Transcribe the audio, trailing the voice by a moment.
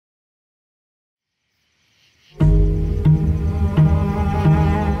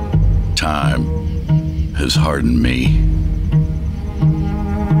has hardened me.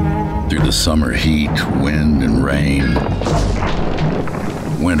 Through the summer heat, wind, and rain,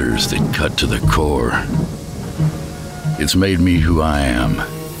 winters that cut to the core, it's made me who I am,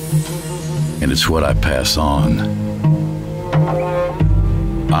 and it's what I pass on.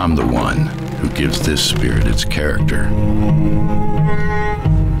 I'm the one who gives this spirit its character.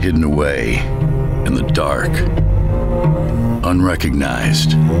 Hidden away in the dark,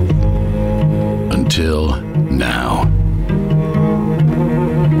 unrecognized, until now.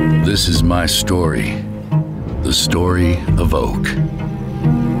 This is my story, the story of oak,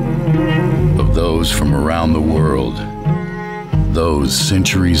 of those from around the world, those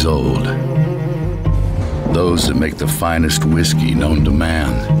centuries old, those that make the finest whiskey known to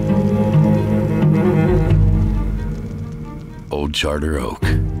man. Old Charter Oak,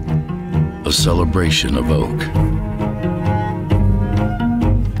 a celebration of oak.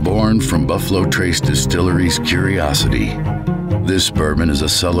 Born from Buffalo Trace Distillery's curiosity, this bourbon is a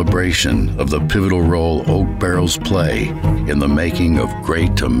celebration of the pivotal role oak barrels play in the making of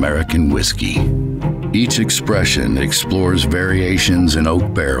great American whiskey. Each expression explores variations in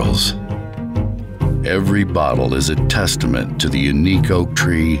oak barrels. Every bottle is a testament to the unique oak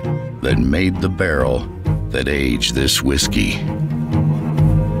tree that made the barrel that aged this whiskey.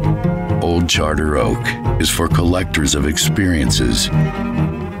 Old Charter Oak is for collectors of experiences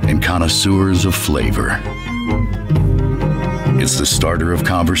and connoisseurs of flavor. It's the starter of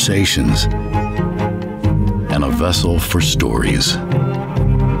conversations and a vessel for stories.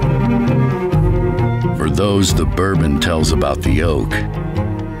 For those the bourbon tells about the oak,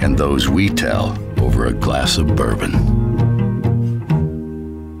 and those we tell over a glass of bourbon.